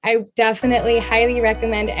I definitely highly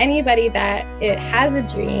recommend anybody that it has a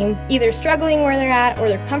dream, either struggling where they're at or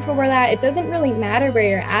they're comfortable where they're at. It doesn't really matter where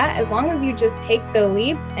you're at, as long as you just take the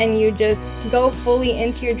leap and you just go fully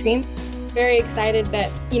into your dream. Very excited that,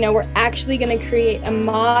 we're actually going to create a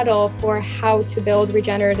model for how to build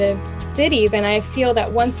regenerative cities. And I feel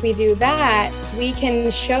that once we do that, we can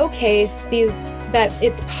showcase that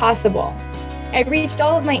it's possible. I reached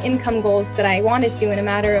all of my income goals that I wanted to in a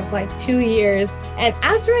matter of 2 years. And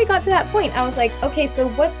after I got to that point, I was like, okay, so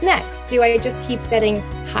what's next? Do I just keep setting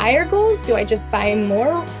higher goals? Do I just buy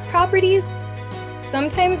more properties?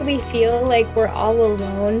 Sometimes we feel like we're all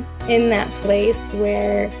alone in that place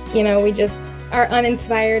where, we just are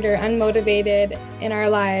uninspired or unmotivated in our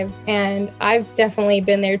lives. And I've definitely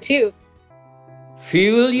been there too.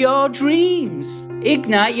 Fuel your dreams.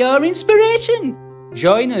 Ignite your inspiration.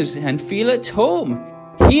 Join us and feel at home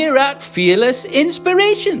here at Fearless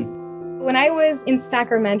Inspiration. When I was in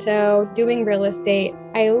Sacramento doing real estate,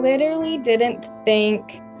 I literally didn't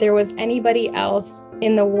think there was anybody else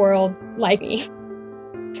in the world like me.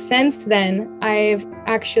 Since then, I've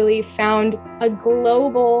actually found a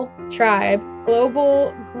global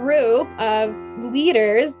group of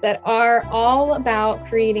leaders that are all about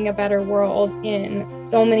creating a better world in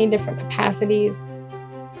so many different capacities.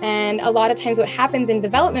 And a lot of times what happens in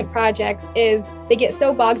development projects is they get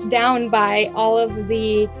so bogged down by all of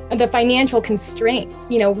the financial constraints.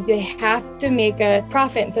 They have to make a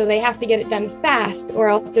profit, so they have to get it done fast, or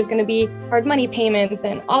else there's going to be hard money payments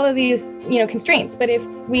and all of these, constraints. But if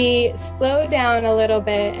we slow down a little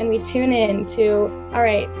bit and we tune in to, all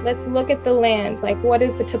right, let's look at the land. What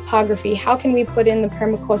is the topography? How can we put in the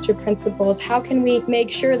permaculture principles? How can we make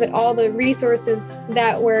sure that all the resources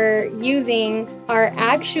that we're using are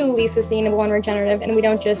actually sustainable and regenerative, and we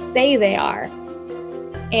don't just say they are?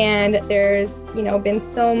 And there's, been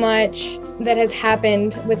so much that has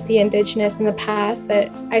happened with the Indigenous in the past that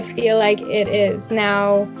I feel like it is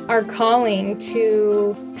now our calling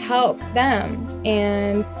to help them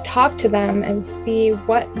and talk to them and see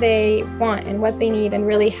what they want and what they need and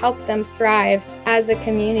really help them thrive as a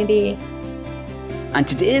community. And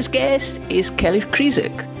today's guest is Kelly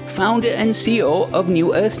Krizek, founder and CEO of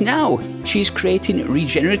New Earth Now. She's creating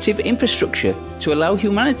regenerative infrastructure to allow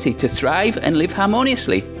humanity to thrive and live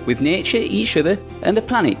harmoniously with nature, each other, and the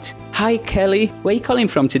planet. Hi, Kelly. Where are you calling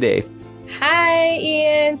from today? Hi,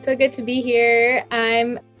 Ian. So good to be here.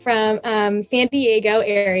 I'm from San Diego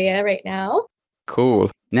area right now. Cool.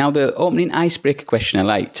 Now, the opening icebreaker question I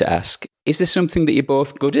like to ask, is there something that you're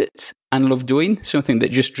both good at and love doing? Something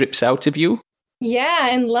that just drips out of you? Yeah,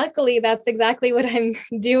 and luckily that's exactly what I'm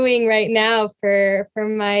doing right now for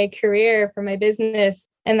my career, for my business.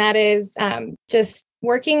 And that is just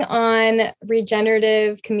working on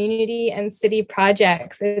regenerative community and city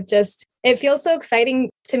projects. It feels so exciting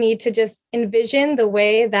to me to just envision the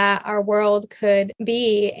way that our world could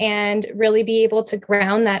be and really be able to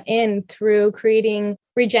ground that in through creating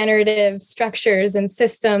regenerative structures and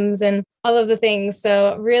systems and all of the things.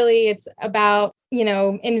 So really it's about,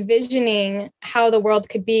 envisioning how the world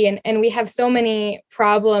could be. And we have so many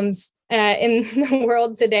problems in the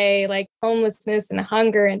world today, like homelessness and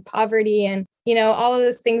hunger and poverty and, all of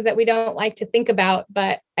those things that we don't like to think about,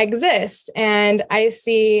 but exist. And I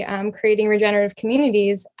see creating regenerative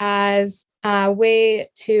communities as a way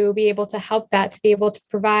to be able to help that, to be able to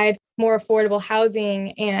provide more affordable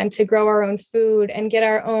housing and to grow our own food and get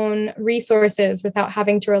our own resources without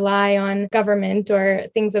having to rely on government or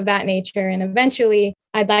things of that nature. And eventually,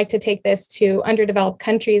 I'd like to take this to underdeveloped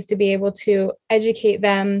countries to be able to educate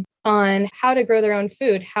them on how to grow their own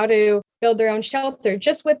food, how to build their own shelter,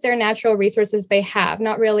 just with their natural resources they have,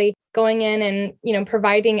 not really going in and,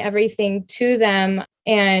 providing everything to them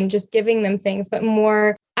and just giving them things, but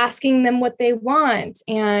more asking them what they want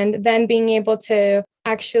and then being able to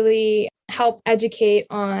actually help educate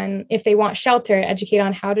on if they want shelter, educate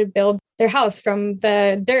on how to build their house from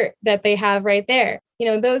the dirt that they have right there,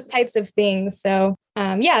 those types of things. So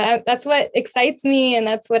that's what excites me. And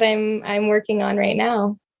that's what I'm working on right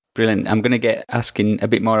now. Brilliant. I'm going to get asking a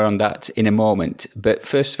bit more on that in a moment. But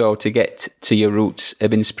first of all, to get to your roots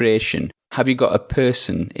of inspiration, have you got a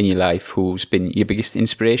person in your life who's been your biggest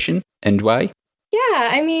inspiration and why?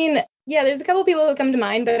 Yeah, there's a couple people who come to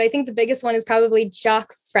mind, but I think the biggest one is probably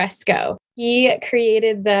Jacques Fresco. He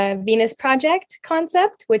created the Venus Project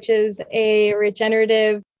concept, which is a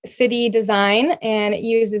regenerative city design, and it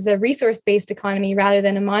uses a resource-based economy rather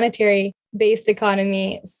than a monetary-based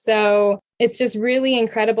economy. So it's just really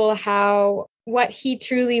incredible how what he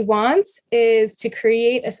truly wants is to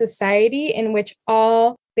create a society in which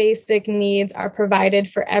all basic needs are provided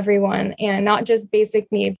for everyone, and not just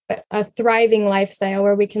basic needs, but a thriving lifestyle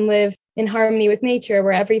where we can live in harmony with nature,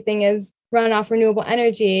 where everything is run off renewable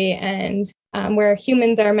energy, and where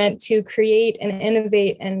humans are meant to create and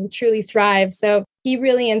innovate and truly thrive. So he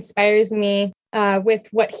really inspires me with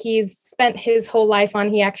what he's spent his whole life on.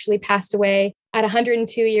 He actually passed away at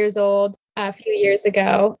 102 years old a few years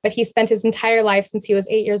ago, but he spent his entire life since he was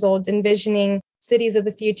 8 years old envisioning cities of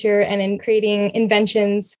the future and in creating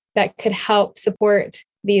inventions that could help support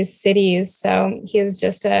these cities. So he is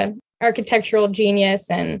just a architectural genius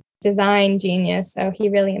and design genius. So he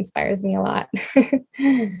really inspires me a lot.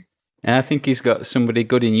 And I think he's got somebody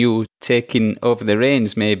good in you taking over the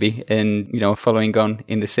reins maybe and, following on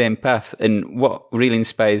in the same path. And what really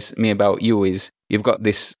inspires me about you is you've got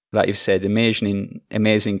this, like you've said,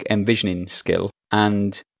 amazing envisioning skill.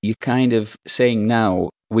 And you're kind of saying now,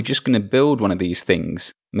 we're just going to build one of these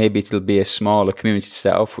things. Maybe it'll be a smaller community to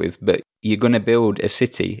start off with, but you're going to build a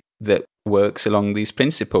city that works along these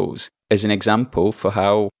principles as an example for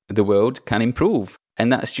how the world can improve.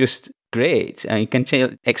 And that's just great. And you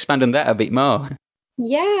can expand on that a bit more.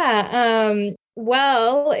 Yeah.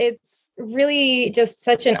 Well, it's really just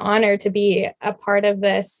such an honor to be a part of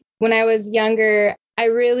this. When I was younger, I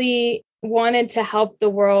really wanted to help the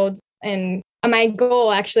world. And my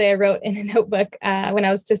goal, actually, I wrote in a notebook when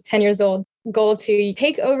I was just 10 years old, goal to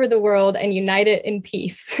take over the world and unite it in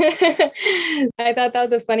peace. I thought that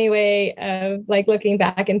was a funny way of looking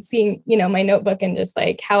back and seeing, my notebook and just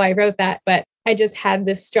how I wrote that. But I just had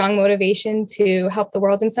this strong motivation to help the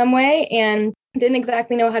world in some way and didn't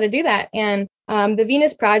exactly know how to do that. And the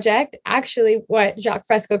Venus Project, actually what Jacques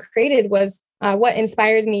Fresco created, was what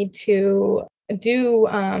inspired me to do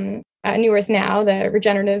New Earth Now, the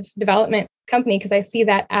regenerative development company, because I see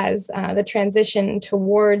that as the transition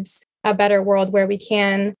towards a better world where we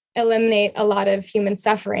can eliminate a lot of human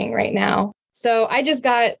suffering right now. So I just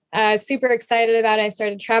got super excited about it. I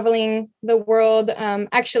started traveling the world.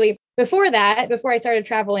 Actually, before I started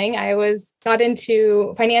traveling, I got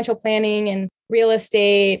into financial planning and real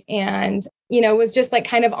estate and, was just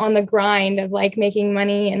kind of on the grind of making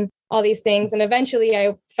money and all these things. And eventually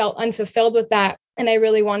I felt unfulfilled with that. And I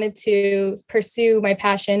really wanted to pursue my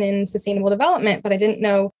passion in sustainable development, but I didn't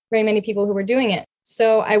know very many people who were doing it.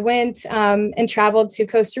 So I went and traveled to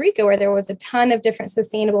Costa Rica, where there was a ton of different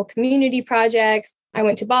sustainable community projects. I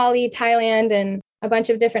went to Bali, Thailand, and a bunch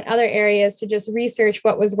of different other areas to just research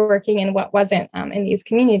what was working and what wasn't in these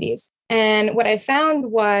communities. And what I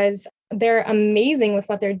found was they're amazing with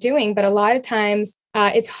what they're doing, but a lot of times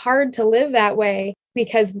it's hard to live that way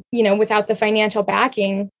because, without the financial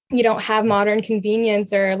backing, you don't have modern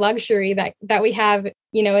convenience or luxury that we have,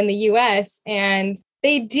 in the US. And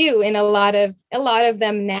they do in a lot of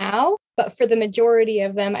them now. But for the majority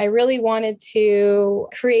of them, I really wanted to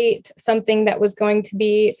create something that was going to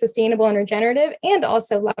be sustainable and regenerative and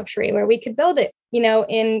also luxury, where we could build it,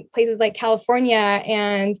 in places like California,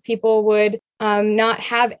 and people would not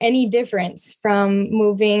have any difference from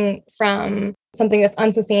moving from something that's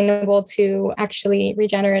unsustainable to actually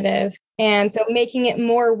regenerative. And so making it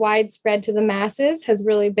more widespread to the masses has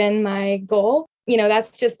really been my goal.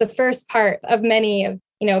 That's just the first part of many of,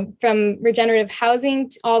 from regenerative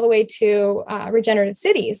housing all the way to regenerative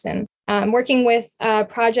cities. And I'm working with a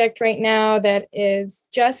project right now that is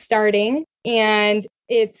just starting, and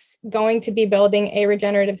it's going to be building a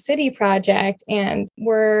regenerative city project. And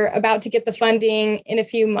we're about to get the funding in a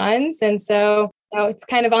few months. And so it's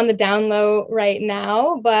kind of on the down low right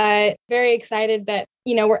now, but very excited that,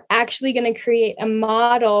 we're actually going to create a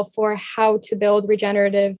model for how to build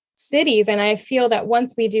regenerative cities. And I feel that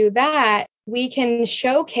once we do that, we can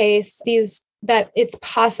showcase that it's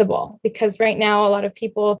possible, because right now a lot of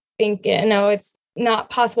people think, it's not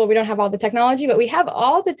possible. We don't have all the technology, but we have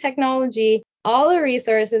all the technology, all the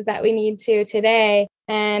resources that we need to today.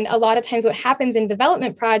 And a lot of times what happens in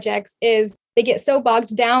development projects is they get so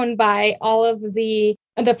bogged down by all of the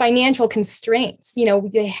financial constraints.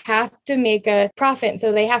 They have to make a profit,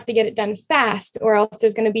 so they have to get it done fast, or else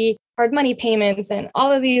there's going to be hard money payments and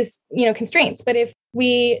all of these, constraints. But if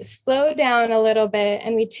we slow down a little bit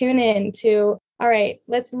and we tune in to, all right,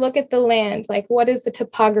 let's look at the land. What is the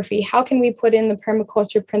topography? How can we put in the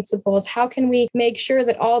permaculture principles? How can we make sure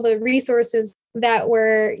that all the resources that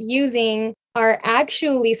we're using are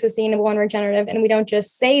actually sustainable and regenerative, and we don't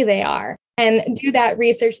just say they are? And do that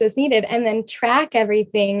research that's needed, and then track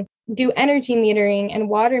everything, do energy metering and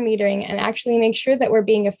water metering, and actually make sure that we're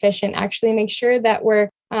being efficient, actually make sure that we're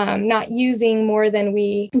not using more than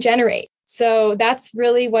we generate. So that's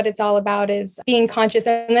really what it's all about, is being conscious.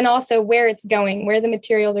 And then also where it's going, where the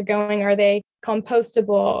materials are going. Are they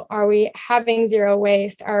compostable? Are we having zero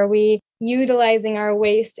waste? Are we utilizing our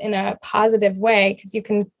waste in a positive way? Because you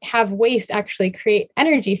can have waste actually create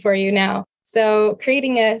energy for you now. So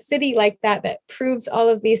creating a city like that proves all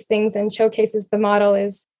of these things and showcases the model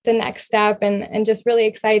is the next step, and just really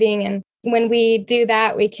exciting. And when we do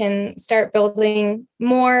that, we can start building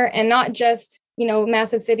more, and not just,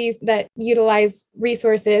 massive cities that utilize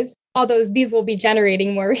resources, although these will be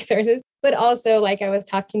generating more resources, but also, like I was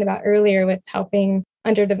talking about earlier, with helping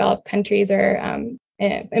underdeveloped countries or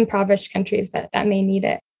impoverished countries that may need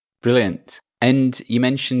it. Brilliant. And you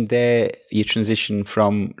mentioned there your transition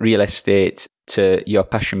from real estate to your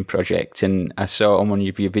passion project. And I saw on one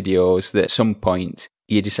of your videos that at some point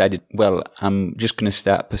you decided, well, I'm just going to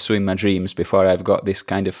start pursuing my dreams before I've got this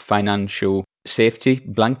kind of financial safety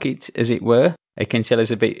blanket, as it were. Can you tell us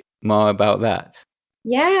a bit more about that?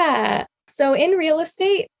 Yeah. So in real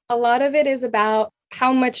estate, a lot of it is about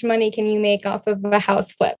how much money can you make off of a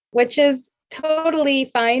house flip, which is totally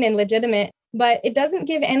fine and legitimate, but it doesn't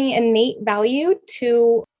give any innate value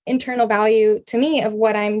to internal value to me of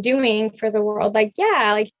what I'm doing for the world. Like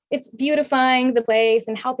it's beautifying the place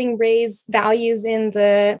and helping raise values in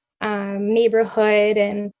the neighborhood,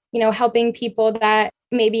 and, helping people that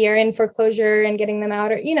maybe are in foreclosure and getting them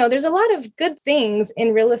out, or, there's a lot of good things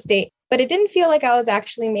in real estate, but it didn't feel like I was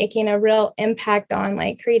actually making a real impact on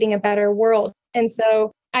creating a better world. And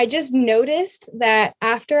so I just noticed that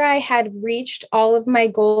after I had reached all of my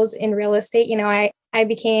goals in real estate, I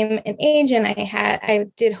became an agent. I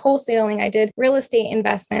did wholesaling. I did real estate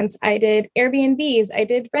investments. I did Airbnbs. I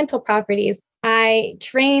did rental properties. I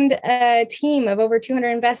trained a team of over 200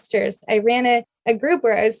 investors. I ran a group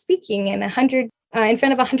where I was speaking in front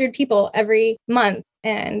of 100 people every month,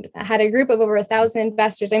 and I had a group of over 1,000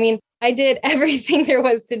 investors. I mean, I did everything there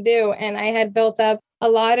was to do, and I had built up a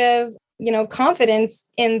lot of confidence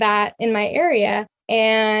in my area.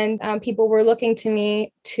 And people were looking to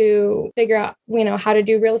me to figure out, how to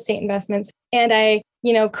do real estate investments. And I,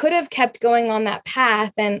 could have kept going on that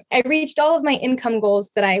path. And I reached all of my income goals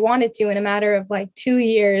that I wanted to in a matter of 2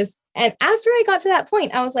 years. And after I got to that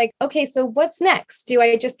point, I was like, okay, so what's next? Do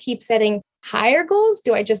I just keep setting higher goals?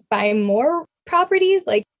 Do I just buy more properties?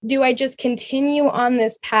 Do I just continue on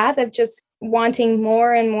this path of just wanting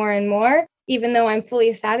more and more and more, even though I'm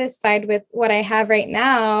fully satisfied with what I have right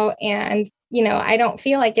now? And I don't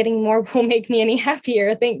feel like getting more will make me any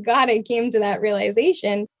happier. Thank God I came to that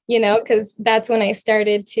realization, because that's when I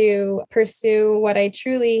started to pursue what I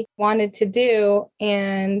truly wanted to do.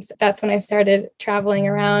 And that's when I started traveling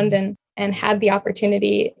around and had the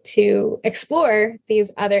opportunity to explore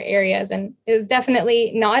these other areas. And it was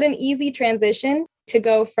definitely not an easy transition to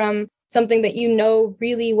go from something that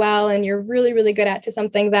really well and you're really, really good at to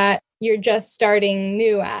something that you're just starting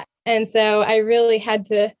new at. And so I really had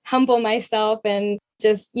to humble myself and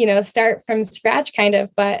just, start from scratch kind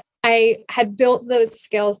of. But I had built those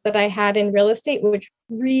skills that I had in real estate, which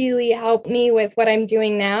really helped me with what I'm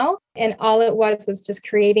doing now. And all it was just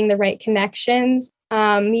creating the right connections,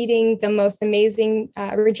 meeting the most amazing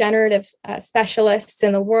regenerative specialists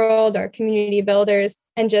in the world, or community builders,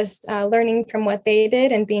 and just learning from what they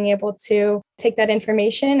did and being able to take that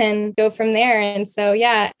information and go from there. And so,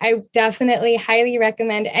 yeah, I definitely highly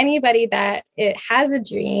recommend anybody that it has a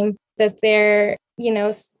dream, that they're,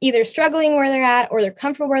 either struggling where they're at or they're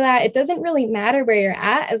comfortable where they're at. It doesn't really matter where you're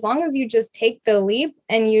at, as long as you just take the leap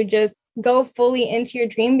and you just go fully into your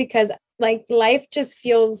dream, because life just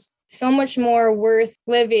feels so much more worth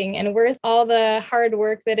living and worth all the hard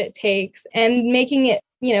work that it takes, and making it,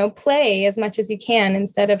 play as much as you can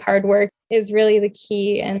instead of hard work is really the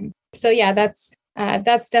key. And so, yeah, that's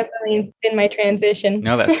definitely been my transition.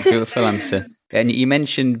 No, that's a beautiful answer. And you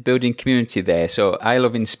mentioned building community there. So I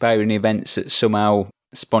love inspiring events that somehow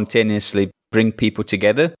spontaneously bring people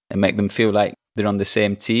together and make them feel like they're on the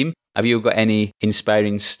same team. Have you got any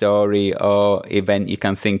inspiring story or event you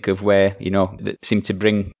can think of where, that seem to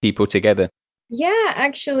bring people together? Yeah,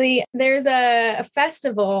 actually, there's a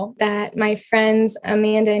festival that my friends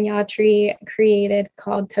Amanda and Yatri created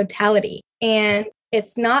called Totality. And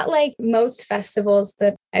it's not like most festivals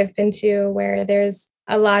that I've been to where there's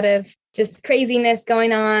a lot of just craziness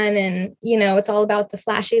going on. And, it's all about the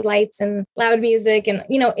flashy lights and loud music. And,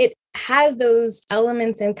 it has those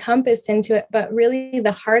elements encompassed into it. But really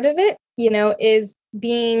the heart of it, is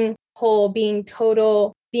being whole, being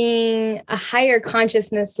total, being a higher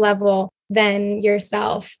consciousness level than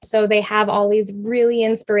yourself. So they have all these really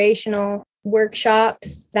inspirational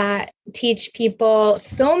workshops that teach people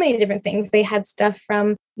so many different things. They had stuff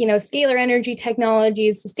from, scalar energy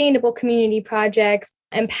technologies, sustainable community projects,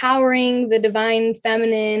 empowering the divine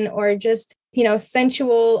feminine, or just,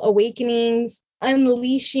 sensual awakenings,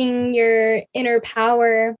 unleashing your inner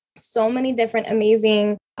power. So many different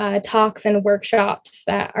amazing talks and workshops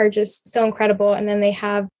that are just so incredible. And then they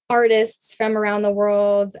have artists from around the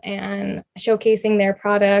world and showcasing their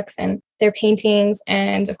products and their paintings.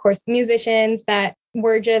 And of course, musicians that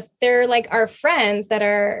they're like our friends that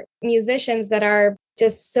are musicians that are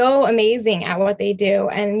just so amazing at what they do.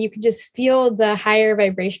 And you could just feel the higher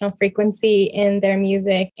vibrational frequency in their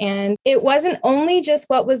music. And it wasn't only just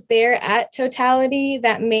what was there at Totality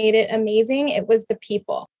that made it amazing. It was the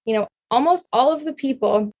people. Almost all of the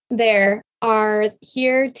people there are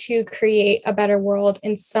here to create a better world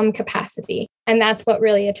in some capacity. And that's what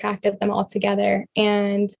really attracted them all together.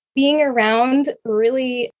 And being around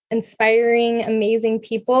really inspiring, amazing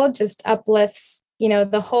people just uplifts,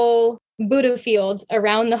 the whole Buddha field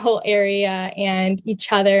around the whole area and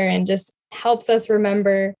each other, and just helps us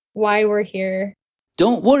remember why we're here.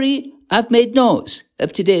 Don't worry, I've made notes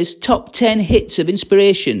of today's top 10 hits of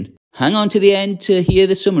inspiration. Hang on to the end to hear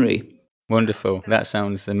the summary. Wonderful. That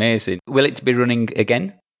sounds amazing. Will it be running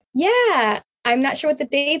again? Yeah. I'm not sure what the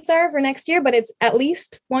dates are for next year, but it's at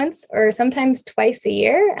least once or sometimes twice a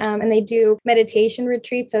year. And they do meditation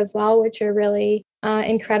retreats as well, which are really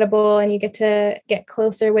incredible. And you get to get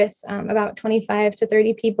closer with about 25 to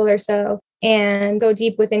 30 people or so, and go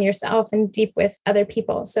deep within yourself and deep with other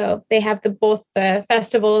people. So they have both the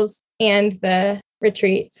festivals and the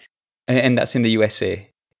retreats. And that's in the USA?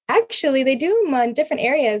 Actually, they do them in different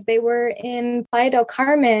areas. They were in Playa del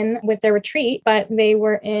Carmen with their retreat, but they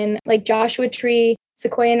were in like Joshua Tree,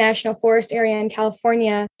 Sequoia National Forest area in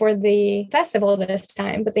California for the festival this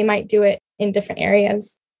time, but they might do it in different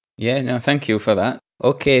areas. Yeah, no, thank you for that.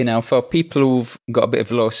 Okay, now for people who've got a bit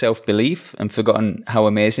of low self-belief and forgotten how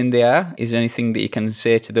amazing they are, is there anything that you can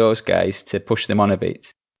say to those guys to push them on a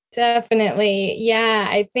bit? Definitely. Yeah,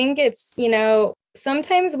 I think it's,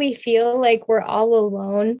 sometimes we feel like we're all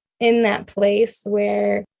alone in that place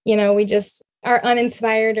where, we just are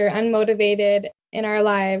uninspired or unmotivated in our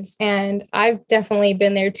lives. And I've definitely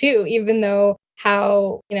been there too, even though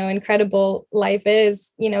how, incredible life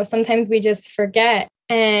is, sometimes we just forget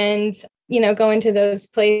and, go into those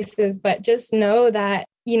places, but just know that,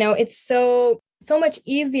 it's so much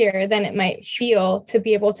easier than it might feel to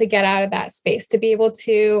be able to get out of that space, to be able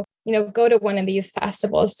to, go to one of these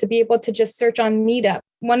festivals, to be able to just search on Meetup,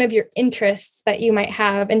 one of your interests that you might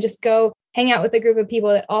have, and just go hang out with a group of people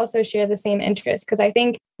that also share the same interests. Because I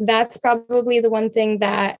think that's probably the one thing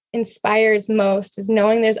that inspires most, is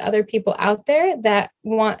knowing there's other people out there that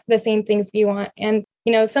want the same things you want. And,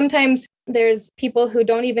 sometimes there's people who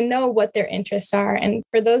don't even know what their interests are. And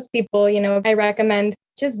for those people, I recommend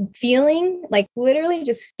just feeling, like literally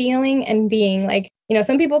just feeling and being. Like,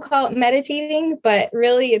 some people call it meditating, but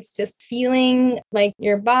really it's just feeling like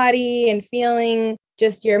your body and feeling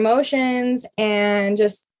just your emotions and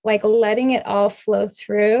just like letting it all flow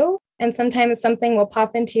through. And sometimes something will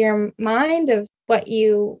pop into your mind of what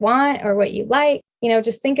you want or what you like.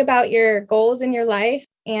 Just think about your goals in your life.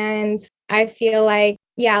 And I feel like,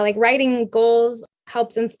 like writing goals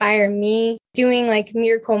helps inspire me. Doing like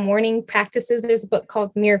miracle morning practices. There's a book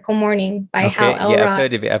called Miracle Morning by Hal Elrod. Yeah, I've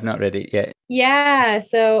heard of it. I've not read it yet. Yeah.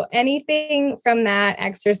 So anything from that,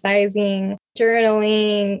 exercising,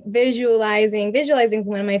 journaling, visualizing is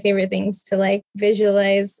one of my favorite things to like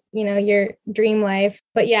visualize, your dream life.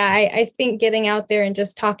 But yeah, I think getting out there and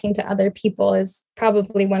just talking to other people is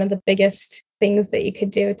probably one of the biggest things that you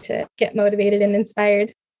could do to get motivated and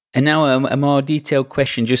inspired. And now a more detailed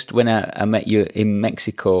question. Just when I met you in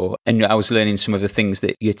Mexico and I was learning some of the things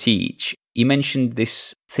that you teach, you mentioned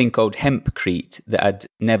this thing called hempcrete that I'd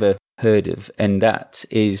never heard of. And that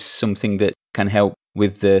is something that can help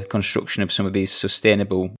with the construction of some of these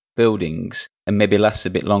sustainable buildings and maybe lasts a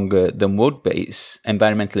bit longer than wood, but it's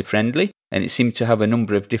environmentally friendly. And it seemed to have a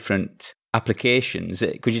number of different applications.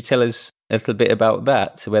 Could you tell us a little bit about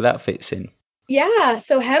that, where that fits in? Yeah,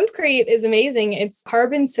 so hempcrete is amazing. It's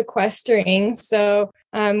carbon sequestering. So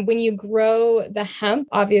when you grow the hemp,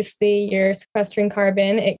 obviously you're sequestering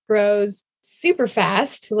carbon. It grows super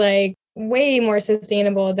fast, like way more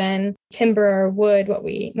sustainable than timber or wood, what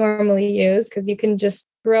we normally use, because you can just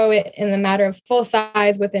grow it in a matter of full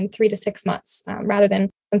size within 3 to 6 months, rather than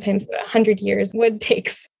sometimes 100 years wood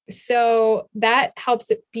takes. So that helps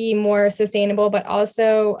it be more sustainable. But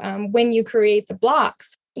also when you create the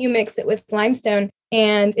blocks, you mix it with limestone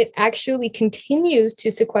and it actually continues to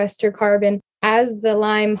sequester carbon as the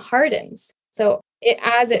lime hardens. So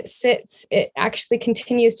as it sits, it actually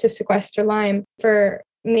continues to sequester lime for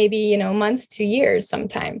maybe, months to years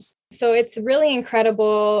sometimes. So it's really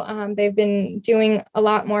incredible. They've been doing a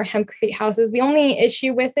lot more hempcrete houses. The only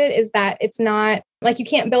issue with it is that it's not like you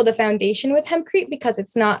can't build a foundation with hempcrete because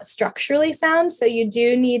it's not structurally sound. So you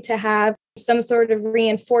do need to have some sort of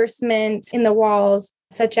reinforcement in the walls,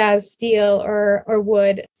 such as steel or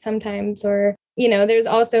wood sometimes, or, there's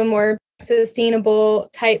also more sustainable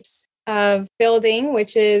types of building,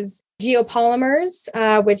 which is geopolymers,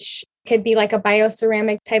 which could be like a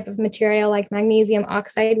bioceramic type of material like magnesium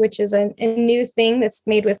oxide, which is a new thing that's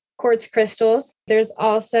made with quartz crystals. There's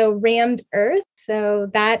also rammed earth. So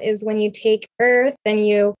that is when you take earth, then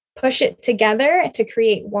you push it together to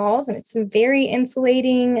create walls. And it's very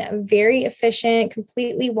insulating, very efficient,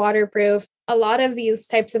 completely waterproof. A lot of these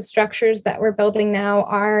types of structures that we're building now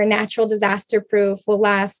are natural disaster proof, will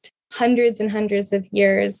last hundreds and hundreds of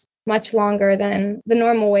years, much longer than the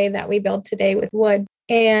normal way that we build today with wood.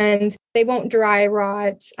 And they won't dry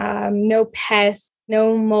rot, no pests,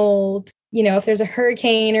 no mold. If there's a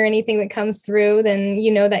hurricane or anything that comes through, then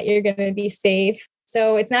you know that you're going to be safe.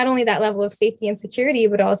 So it's not only that level of safety and security,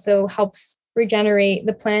 but also helps regenerate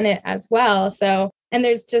the planet as well. And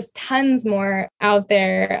there's just tons more out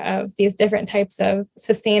there of these different types of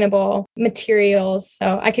sustainable materials.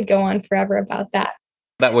 So I could go on forever about that.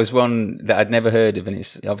 That was one that I'd never heard of, and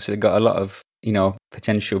it's obviously got a lot of,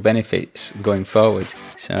 potential benefits going forward.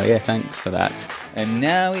 So yeah, thanks for that. And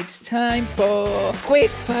now it's time for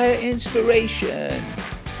Quickfire Inspiration.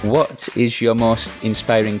 What is your most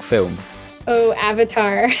inspiring film? Oh,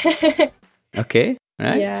 Avatar. Okay,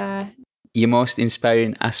 right. Yeah. Your most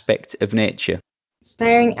inspiring aspect of nature?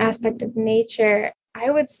 Inspiring aspect of nature.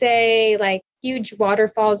 I would say like huge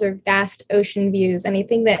waterfalls or vast ocean views,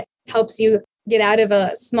 anything that helps you get out of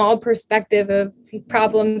a small perspective of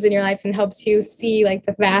problems in your life and helps you see like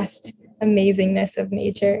the vast amazingness of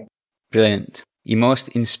nature. Brilliant. Your most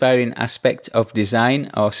inspiring aspect of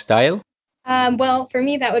design or style? Well, for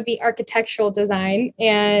me, that would be architectural design.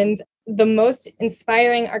 And the most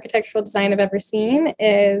inspiring architectural design I've ever seen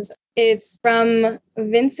it's from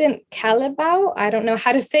Vincent Callabaut. I don't know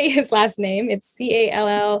how to say his last name. It's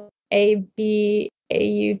Callabaut,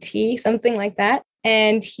 something like that.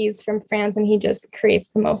 And he's from France, and he just creates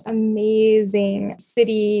the most amazing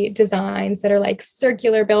city designs that are like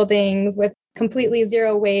circular buildings with completely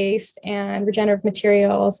zero waste and regenerative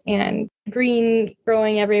materials and green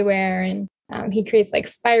growing everywhere. And he creates like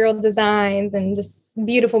spiral designs and just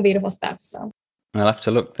beautiful, beautiful stuff. So I'll have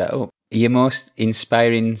to look that up. Your most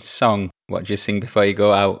inspiring song? What do you sing before you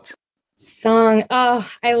go out? Song. Oh,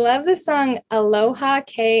 I love the song Aloha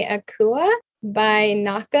Ke Akua by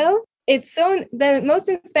Nako. It's the most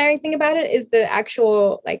inspiring thing about it is the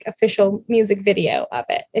actual like official music video of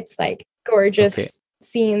it. It's like gorgeous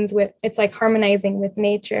scenes it's like harmonizing with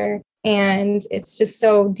nature, and it's just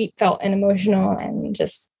so deep felt and emotional, and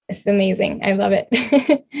just it's amazing. I love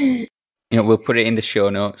it. We'll put it in the show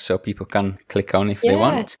notes so people can click on if they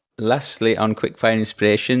want. Lastly, on Quickfire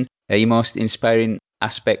Inspiration, your most inspiring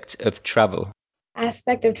aspect of travel?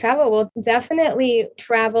 Aspect of travel. Well, definitely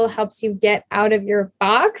travel helps you get out of your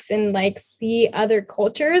box and like see other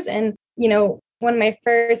cultures. And, one of my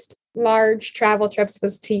first large travel trips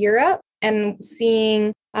was to Europe, and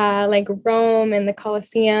seeing like Rome and the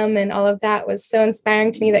Colosseum and all of that was so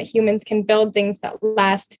inspiring to me that humans can build things that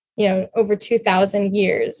last, over 2,000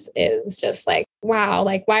 years is just like, wow,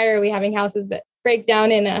 like why are we having houses that break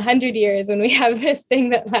down in 100 years when we have this thing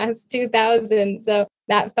that lasts 2,000? So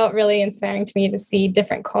that felt really inspiring to me to see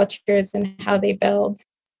different cultures and how they build.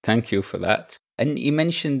 Thank you for that. And you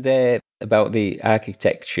mentioned there about the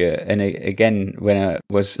architecture. And again, when I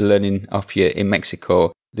was learning off you in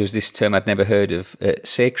Mexico, there was this term I'd never heard of,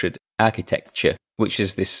 sacred architecture, which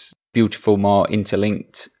is this beautiful, more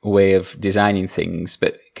interlinked way of designing things.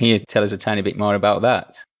 But can you tell us a tiny bit more about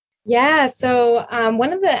that? Yeah, so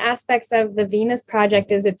one of the aspects of the Venus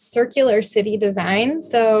Project is its circular city design.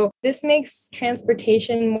 So this makes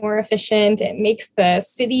transportation more efficient. It makes the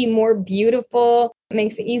city more beautiful. It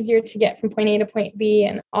makes it easier to get from point A to point B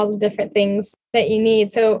and all the different things that you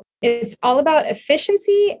need. So it's all about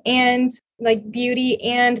efficiency and like beauty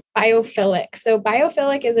and biophilic. So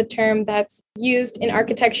biophilic is a term that's used in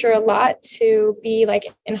architecture a lot to be like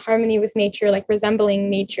in harmony with nature, like resembling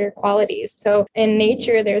nature qualities. So in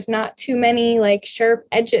nature, there's not too many like sharp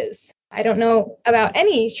edges. I don't know about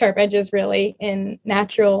any sharp edges really in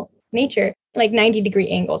natural nature, like 90-degree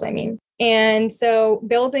angles, I mean. And so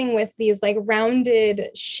building with these like rounded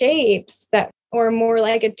shapes that, or more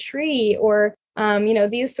like a tree or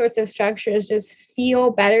these sorts of structures just feel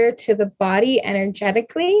better to the body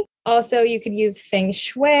energetically. also you could use feng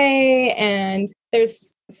shui, and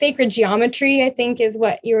there's sacred geometry, I think is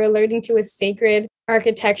what you're alluding to with sacred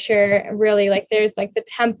architecture. Really, like there's like the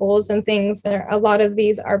temples and things that a lot of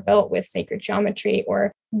these are built with sacred geometry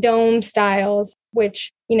or dome styles,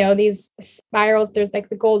 which, these spirals, there's like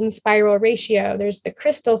the golden spiral ratio, there's the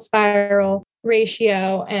crystal spiral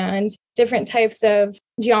ratio, and different types of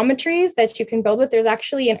geometries that you can build with. There's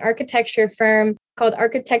actually an architecture firm called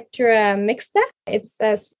Arquitectura Mixta. It's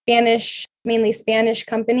a mainly Spanish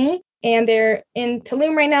company. And they're in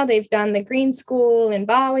Tulum right now. They've done the Green School in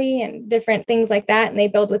Bali and different things like that. And they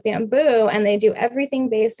build with bamboo, and they do everything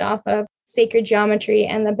based off of sacred geometry.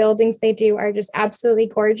 And the buildings they do are just absolutely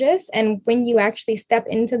gorgeous. And when you actually step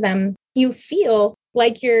into them, you feel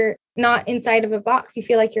like you're not inside of a box. You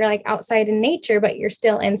feel like you're like outside in nature, but you're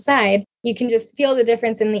still inside. You can just feel the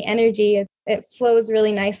difference in the energy. It flows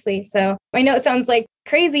really nicely. So I know it sounds like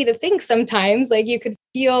crazy to think sometimes, like you could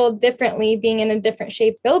feel differently being in a different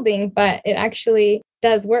shaped building, but it actually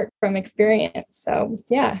does work from experience. So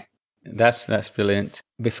yeah. That's brilliant.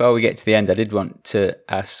 Before we get to the end, I did want to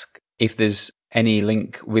ask if there's any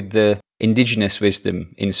link with the indigenous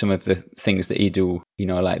wisdom in some of the things that you do,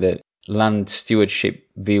 like the land stewardship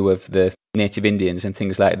view of the native Indians and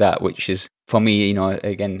things like that, which is, for me,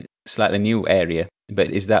 again, slightly new area. But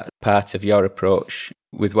is that part of your approach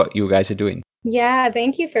with what you guys are doing? Yeah,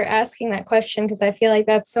 thank you for asking that question, because I feel like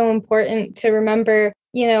that's so important to remember.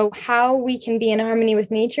 How we can be in harmony with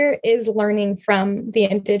nature is learning from the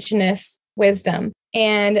indigenous wisdom.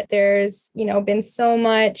 And there's, been so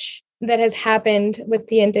much that has happened with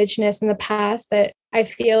the indigenous in the past that I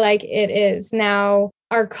feel like it is now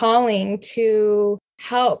our calling to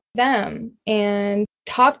help them and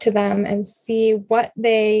talk to them and see what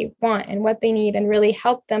they want and what they need and really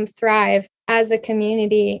help them thrive as a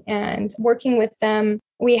community. And working with them,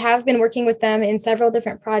 we have been working with them in several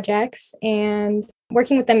different projects, and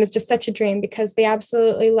working with them is just such a dream because they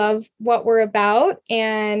absolutely love what we're about.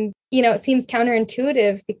 And, it seems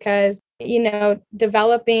counterintuitive because,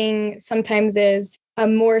 developing sometimes is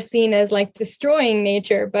more seen as like destroying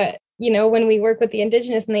nature. But, when we work with the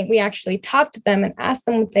indigenous and we actually talk to them and ask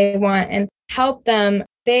them what they want and help them,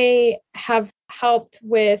 they have helped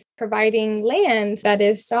with providing land that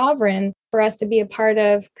is sovereign for us to be a part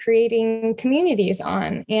of creating communities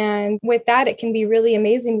on. And with that, it can be really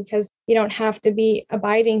amazing because you don't have to be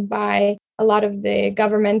abiding by a lot of the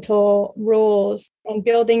governmental rules and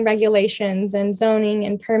building regulations and zoning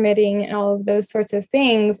and permitting and all of those sorts of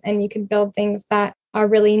things. And you can build things that are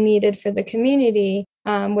really needed for the community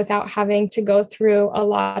without having to go through a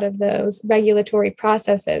lot of those regulatory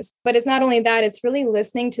processes. But it's not only that, it's really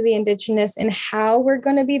listening to the indigenous and how we're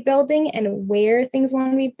going to be building and where things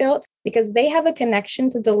want to be built, because they have a connection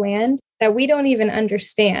to the land that we don't even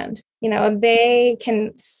understand. They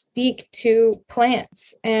can speak to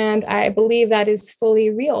plants. And I believe that is fully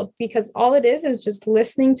real, because all it is just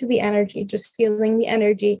listening to the energy, just feeling the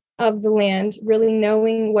energy of the land, really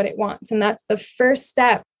knowing what it wants. And that's the first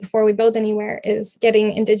step before we build anywhere, is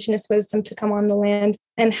getting indigenous wisdom to come on the land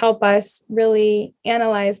and help us really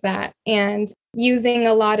analyze that, and using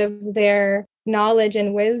a lot of their knowledge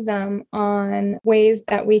and wisdom on ways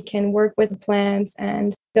that we can work with plants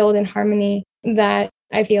and build in harmony, that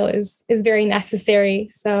I feel is very necessary.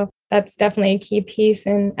 So that's definitely a key piece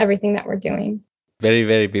in everything that we're doing. Very,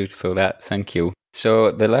 very beautiful, that. Thank you.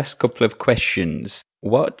 So the last couple of questions.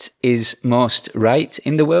 What is most right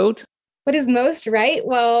in the world? What is most right?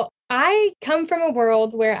 Well, I come from a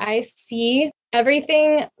world where I see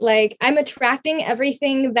everything, like I'm attracting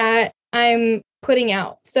everything that I'm putting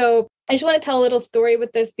out. So I just want to tell a little story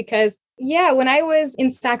with this because, when I was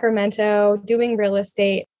in Sacramento doing real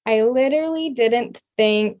estate, I literally didn't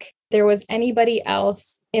think there was anybody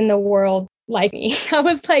else in the world like me. I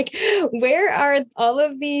was like, where are all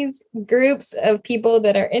of these groups of people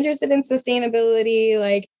that are interested in sustainability,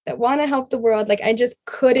 like that want to help the world? Like, I just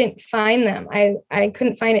couldn't find them. I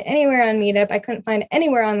couldn't find it anywhere on Meetup. I couldn't find it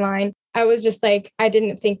anywhere online. I was just like, I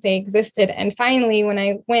didn't think they existed. And finally, when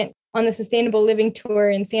I went on the Sustainable Living Tour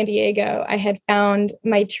in San Diego, I had found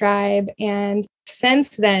my tribe. And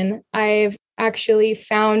since then, I've actually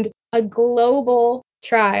found a global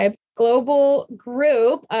tribe, global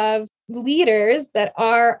group of leaders that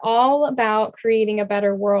are all about creating a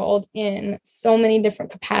better world in so many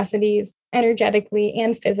different capacities, energetically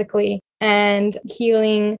and physically, and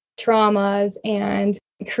healing traumas and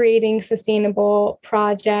creating sustainable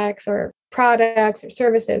projects or products or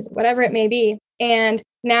services, whatever it may be. And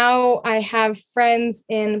now I have friends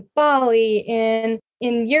in Bali, in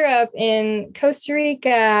Europe, in Costa Rica,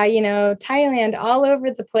 Thailand, all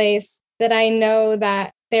over the place, that I know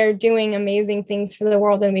that they're doing amazing things for the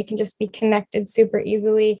world and we can just be connected super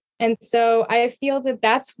easily. And so I feel that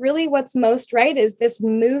that's really what's most right, is this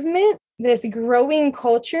movement, this growing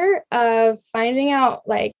culture of finding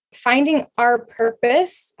our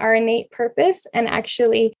purpose, our innate purpose, and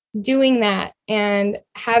actually doing that and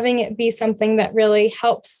having it be something that really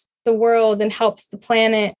helps the world and helps the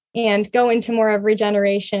planet and go into more of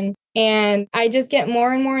regeneration. And I just get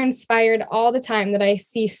more and more inspired all the time that I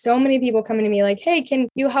see so many people coming to me like, hey, can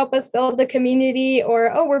you help us build the community? Or,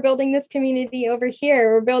 oh, we're building this community over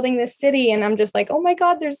here. We're building this city. And I'm just like, oh my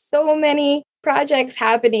God, there's so many projects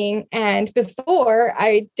happening. And before,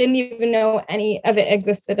 I didn't even know any of it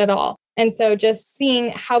existed at all. And so just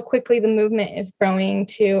seeing how quickly the movement is growing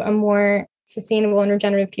to a more sustainable and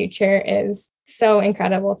regenerative future is so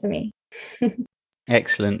incredible to me.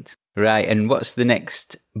 Excellent. Right. And what's the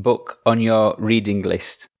next book on your reading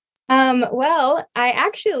list? Well, I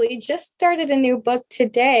actually just started a new book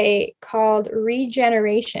today called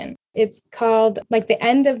Regeneration. It's called like the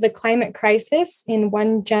end of the climate crisis in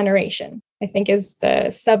one generation, I think is the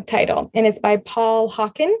subtitle. And it's by Paul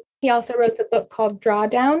Hawken. He also wrote the book called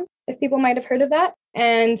Drawdown, if people might have heard of that.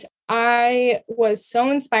 And I was so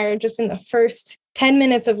inspired just in the first 10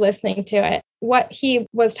 minutes of listening to it. What he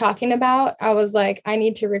was talking about, I was like, I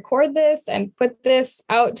need to record this and put this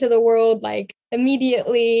out to the world like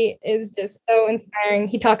immediately. Is just so inspiring.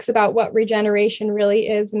 He talks about what regeneration really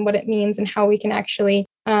is and what it means and how we can actually,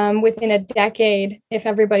 within a decade, if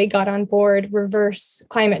everybody got on board, reverse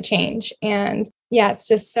climate change. And yeah, it's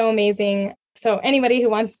just so amazing. So anybody who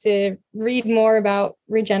wants to read more about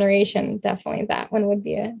regeneration, definitely that one would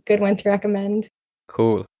be a good one to recommend.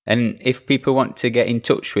 Cool. And if people want to get in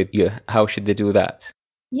touch with you, how should they do that?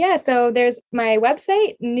 Yeah, so there's my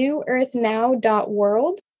website,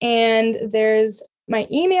 newearthnow.world, and there's my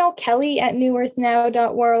email,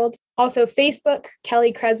 kelly@newearthnow.world. Also Facebook,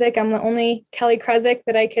 Kelly Krezek. I'm the only Kelly Krezek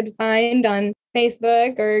that I could find on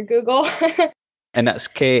Facebook or Google. And that's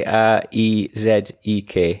Krezek.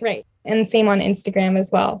 Right. And same on Instagram as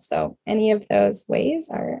well. So any of those ways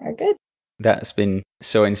are good. That's been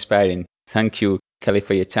so inspiring. Thank you, Kelly,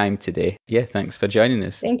 for your time today. Yeah, thanks for joining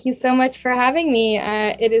us. Thank you so much for having me.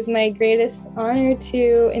 It is my greatest honor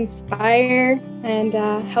to inspire and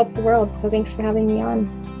help the world. So thanks for having me on.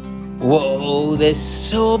 Whoa, there's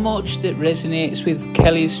so much that resonates with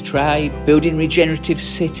Kelly's tribe, building regenerative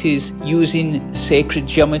cities, using sacred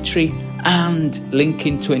geometry, and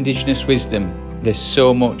linking to Indigenous wisdom. There's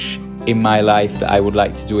so much in my life that I would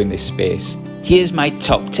like to do in this space. Here's my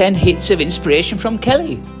top 10 hits of inspiration from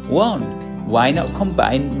Kelly. 1. Why not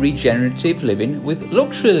combine regenerative living with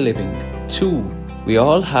luxury living? 2. We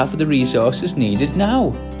all have the resources needed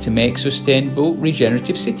now to make sustainable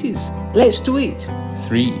regenerative cities. Let's do it.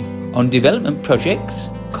 3. On development projects,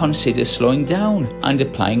 consider slowing down and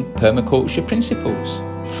applying permaculture principles.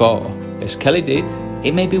 4. As Kelly did,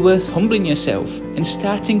 it may be worth humbling yourself and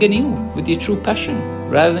starting anew with your true passion,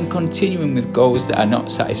 rather than continuing with goals that are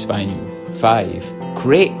not satisfying you. 5.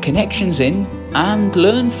 Create connections in and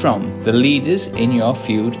learn from the leaders in your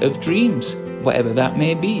field of dreams, whatever that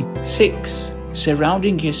may be. 6.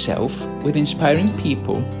 Surrounding yourself with inspiring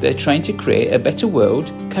people that are trying to create a better world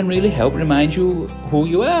can really help remind you who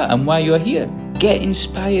you are and why you're here. Get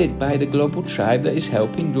inspired by the global tribe that is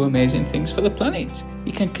helping do amazing things for the planet.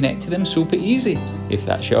 You can connect to them super easy, if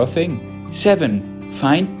that's your thing. 7.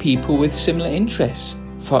 Find people with similar interests.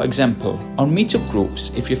 For example, on meetup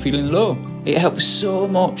groups, if you're feeling low. It helps so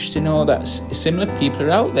much to know that similar people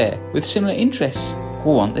are out there with similar interests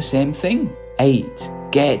who want the same thing. 8.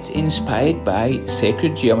 Get inspired by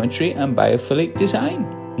sacred geometry and biophilic design.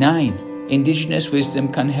 9. Indigenous wisdom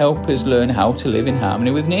can help us learn how to live in harmony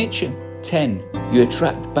with nature. 10. You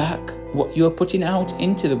attract back what you're putting out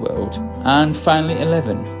into the world. And finally,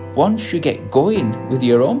 11. Once you get going with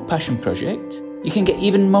your own passion project, you can get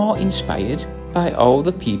even more inspired by all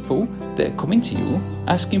the people that are coming to you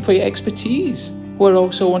asking for your expertise, who are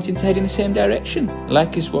also wanting to head in the same direction,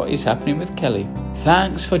 like is what is happening with Kelly.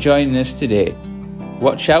 Thanks for joining us today.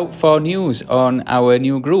 Watch out for news on our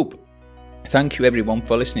new group. Thank you everyone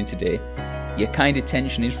for listening today. Your kind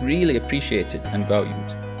attention is really appreciated and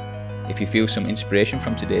valued. If you feel some inspiration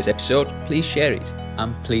from today's episode, please share it.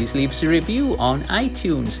 And please leave us a review on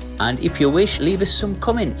iTunes. And if you wish, leave us some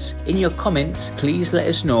comments. In your comments, please let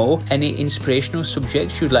us know any inspirational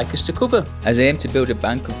subjects you'd like us to cover, as I aim to build a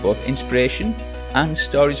bank of both inspiration and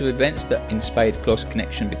stories of events that inspired close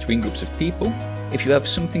connection between groups of people. If you have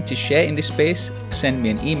something to share in this space, send me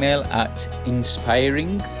an email at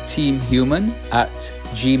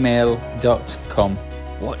inspiringteamhuman@gmail.com.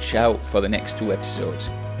 Watch out for the next 2 episodes.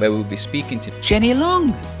 where we'll be speaking to Jenny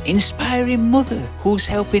Long, inspiring mother who's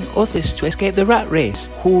helping others to escape the rat race,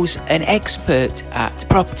 who's an expert at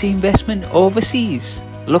property investment overseas.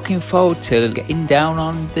 Looking forward to getting down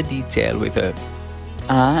on the detail with her.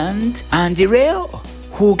 And Andy Rayo,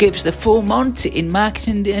 who gives the full Monty in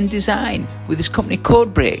marketing and design with his company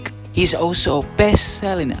Codebreak. He's also a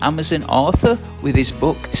best-selling Amazon author with his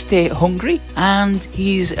book Stay Hungry, and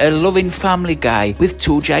he's a loving family guy with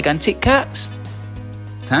 2 gigantic cats.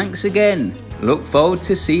 Thanks again. Look forward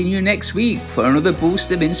to seeing you next week for another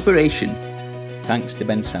boost of inspiration. Thanks to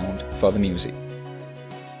Bensound for the music.